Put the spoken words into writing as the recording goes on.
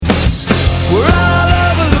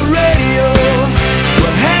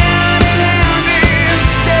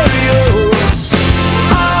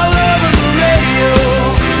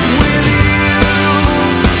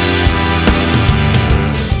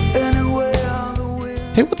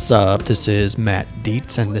Hey, what's up? This is Matt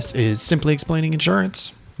Dietz, and this is Simply Explaining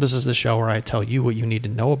Insurance. This is the show where I tell you what you need to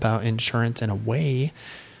know about insurance in a way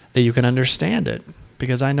that you can understand it,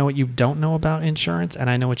 because I know what you don't know about insurance, and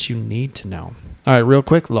I know what you need to know. All right, real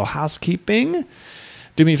quick, a little housekeeping.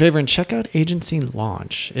 Do me a favor and check out Agency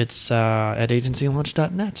Launch. It's at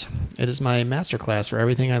agencylaunch.net. It is my masterclass for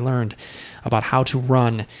everything I learned about how to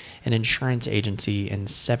run an insurance agency in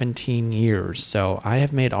 17 years. So I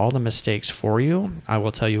have made all the mistakes for you. I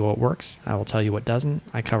will tell you what works. I will tell you what doesn't.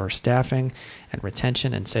 I cover staffing and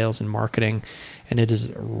retention and sales and marketing, and it is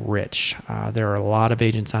rich. There are a lot of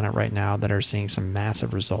agents on it right now that are seeing some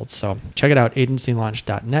massive results. So check it out,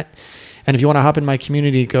 agencylaunch.net. And if you want to hop in my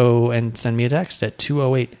community, go and send me a text at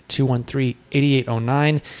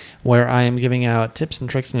 208-213-8809, where I am giving out tips and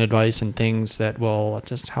tricks and advice and things that will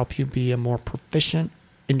just help you be a more proficient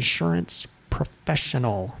insurance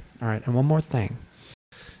professional. All right, and one more thing.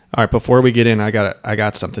 All right, before we get in, I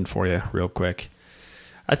got something for you real quick.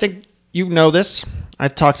 I think you know this.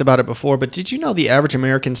 I've talked about it before, but did you know the average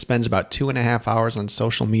American spends about 2.5 hours on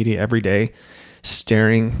social media every day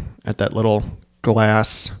staring at that little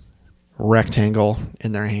glass rectangle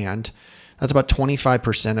in their hand? That's about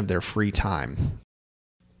 25% of their free time.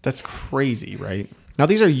 That's crazy, right? Now,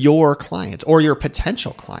 these are your clients or your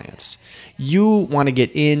potential clients. You want to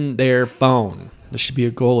get in their phone. This should be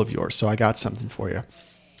a goal of yours. So I got something for you.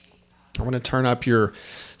 I want to turn up your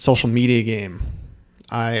social media game.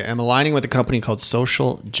 I am aligning with a company called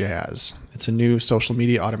Social Jazz. It's a new social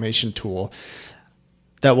media automation tool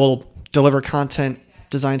that will deliver content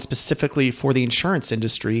designed specifically for the insurance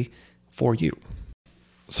industry for you.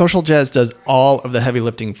 Social Jazz does all of the heavy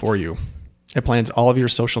lifting for you. It plans all of your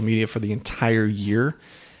social media for the entire year,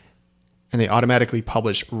 and they automatically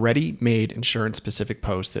publish ready-made insurance-specific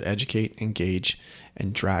posts that educate, engage,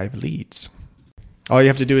 and drive leads. All you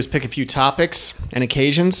have to do is pick a few topics and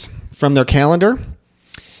occasions from their calendar,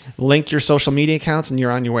 link your social media accounts, and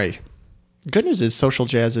you're on your way. The good news is Social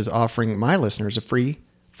Jazz is offering my listeners a free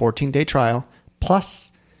 14-day trial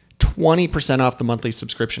plus 20% off the monthly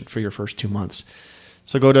subscription for your first 2 months.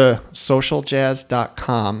 So go to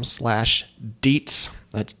socialjazz.com/Dietz,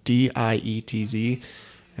 that's DIETZ,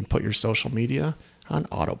 and put your social media on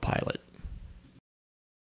autopilot.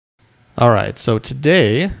 All right, so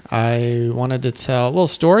today I wanted to tell a little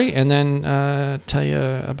story and then tell you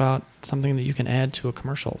about something that you can add to a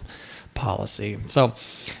commercial policy. So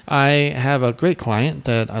I have a great client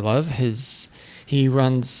that I love. He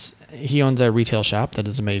owns a retail shop that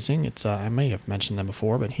is amazing. It's I may have mentioned them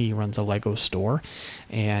before, but he runs a Lego store,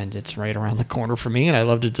 and it's right around the corner for me. And I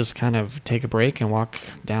love to just kind of take a break and walk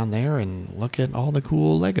down there and look at all the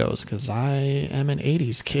cool Legos, because I am an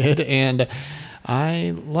 80s kid and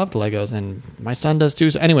I loved Legos, and my son does too.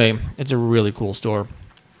 So anyway, it's a really cool store.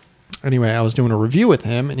 Anyway, I was doing a review with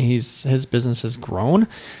him, and his business has grown,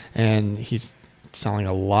 and he's selling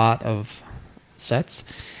a lot of sets.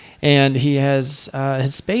 And he has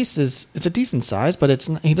his space it's a decent size, but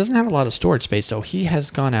he doesn't have a lot of storage space. So he has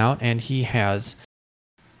gone out and he has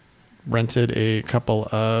rented a couple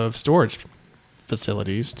of storage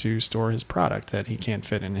facilities to store his product that he can't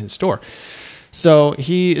fit in his store. So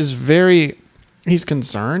he's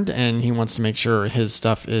concerned, and he wants to make sure his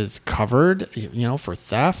stuff is covered, for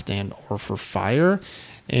theft or for fire.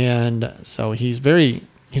 And so he's a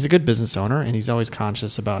good business owner, and he's always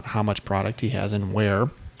conscious about how much product he has and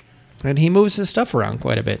where. And he moves his stuff around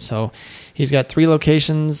quite a bit. So he's got 4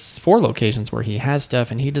 locations where he has stuff,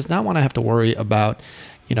 and he does not want to have to worry about,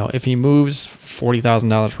 if he moves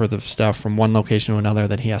 $40,000 worth of stuff from one location to another,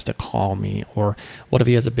 that he has to call me. Or what if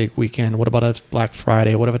he has a big weekend? What about a Black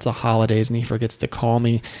Friday? What if it's the holidays and he forgets to call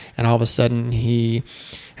me, and all of a sudden he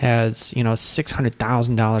has,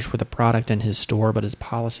 $600,000 worth of product in his store, but his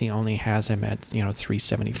policy only has him at,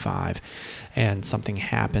 $375, and something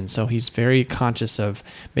happens. So he's very conscious of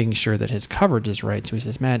making sure that his coverage is right. So he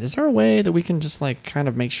says, Matt, is there a way that we can just kind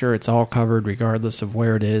of make sure it's all covered regardless of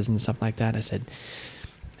where it is and stuff like that? I said,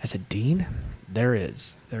 Dean, there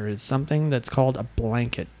is something that's called a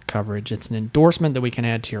blanket coverage. It's an endorsement that we can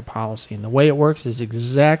add to your policy. And the way it works is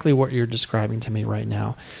exactly what you're describing to me right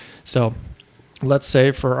now. So let's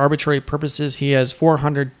say for arbitrary purposes, he has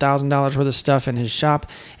 $400,000 worth of stuff in his shop,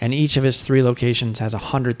 and each of his 3 locations has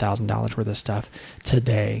 $100,000 worth of stuff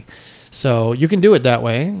today. So you can do it that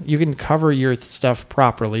way. You can cover your stuff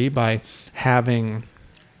properly by having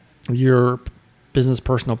your business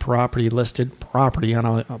personal property listed properly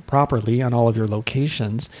on all of your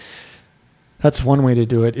locations. That's one way to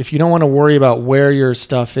do it. If you don't want to worry about where your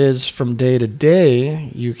stuff is from day to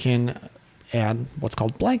day, you can add what's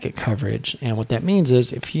called blanket coverage. And what that means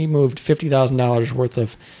is if he moved $50,000 worth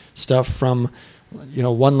of stuff from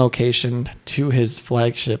one location to his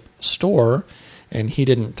flagship store, and he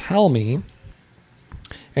didn't tell me,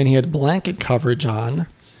 and he had blanket coverage on,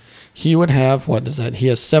 he would have, what is that? He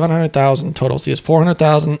has 700,000 total. So he has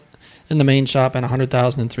 400,000 in the main shop and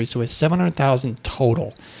 100,000 in 3. So he has 700,000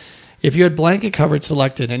 total. If you had blanket coverage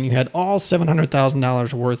selected and you had all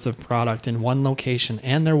 $700,000 worth of product in one location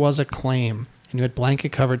and there was a claim and you had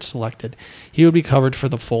blanket coverage selected, he would be covered for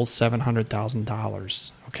the full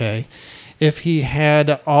 $700,000. Okay. If he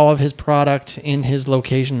had all of his product in his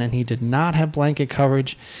location and he did not have blanket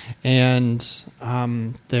coverage and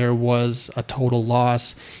there was a total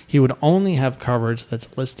loss, he would only have coverage that's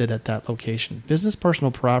listed at that location. Business personal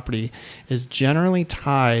property is generally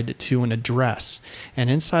tied to an address. And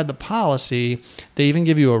inside the policy, they even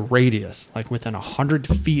give you a radius, like within 100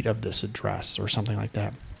 feet of this address or something like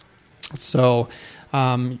that. So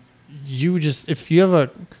if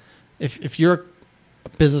you're a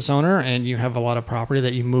business owner and you have a lot of property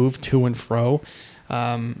that you move to and fro,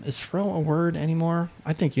 is fro a word anymore?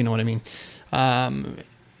 I think you know what I mean.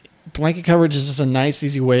 Blanket coverage is just a nice,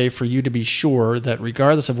 easy way for you to be sure that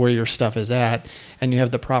regardless of where your stuff is at and you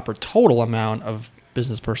have the proper total amount of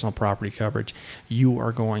business personal property coverage, you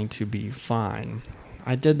are going to be fine.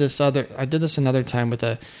 I did this another time with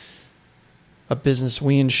a business.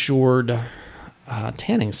 We insured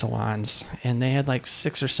tanning salons, and they had like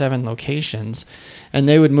 6 or 7 locations, and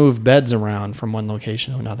they would move beds around from one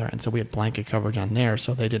location to another, and so we had blanket coverage on there,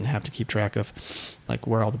 so they didn't have to keep track of like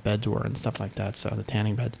where all the beds were and stuff like that, so the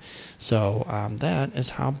tanning beds. So that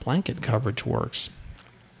is how blanket coverage works.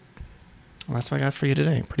 Well, that's what I got for you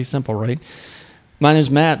today. Pretty simple, right? My name is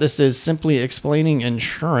Matt. This is Simply Explaining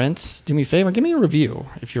Insurance. Do me a favor, give me a review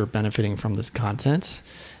if you're benefiting from this content.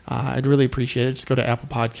 I'd really appreciate it. Just go to Apple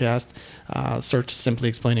Podcast, search Simply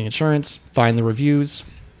Explaining Insurance, find the reviews,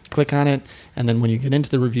 click on it, and then when you get into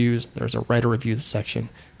the reviews, there's a write a review section.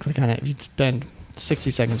 Click on it. If you'd spend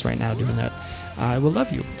 60 seconds right now doing that, I will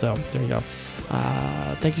love you. So there you go.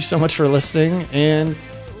 Thank you so much for listening, and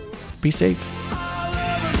be safe.